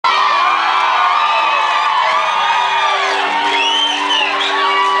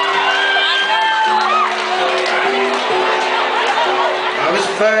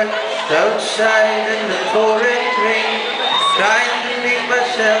first outside in the pouring rain, trying to make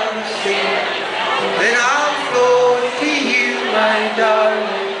myself see. Then I'll float to you, my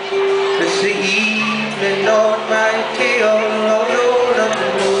darling. It's the evening on my tail, although not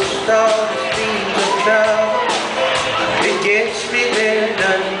the most of the streams of travel. It gets me there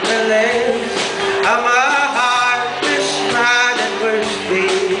nonetheless. I'm a heartless man and worse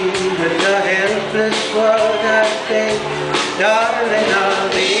babe, in a helpless world I think. Darling,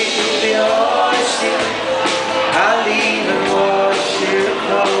 I'll leave your skin, I'll even wash your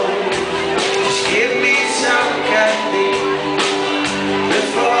clothes. Just give me some candy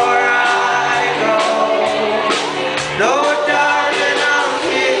before I go. No, darling, I'll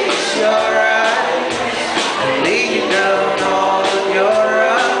kiss your eyes, lay you down on your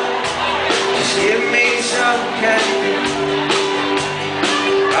arm. Just give me some candy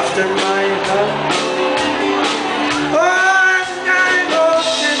after my hug.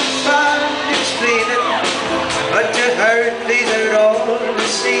 These are all the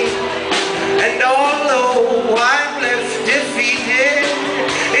same, and although I'm left defeated,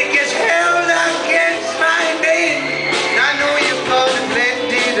 it gets held against my name. I know you've got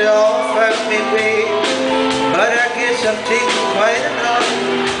plenty to offer me, babe, but I guess I've taken quite enough.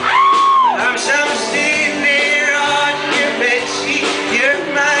 I'm some staying there on your bedsheet. You're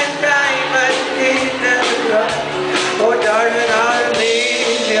my diamond in the rough. Oh, darling, I'll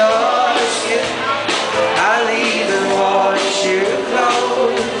leave your skin, I'll even wash your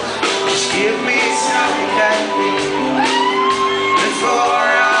clothes. Just give me some candy before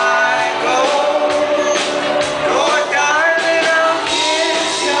I go. Oh, darling, I'll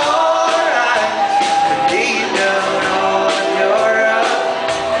kiss your eyes and lay you down on your arm.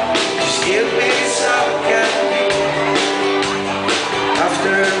 Just give me some candy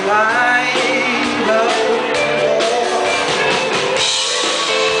after my love.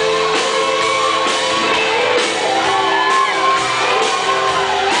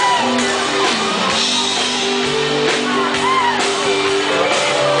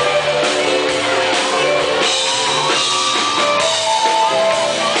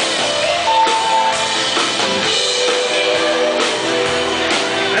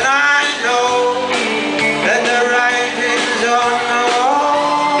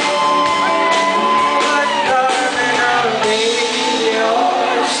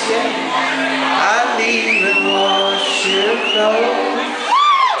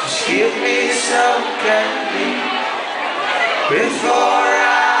 Just give me some candy before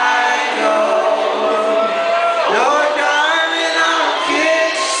I go. No, darling, I'll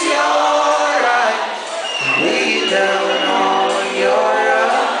kiss your eyes, lay you down on your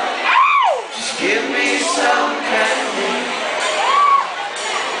arm. Just give me some candy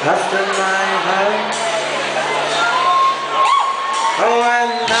after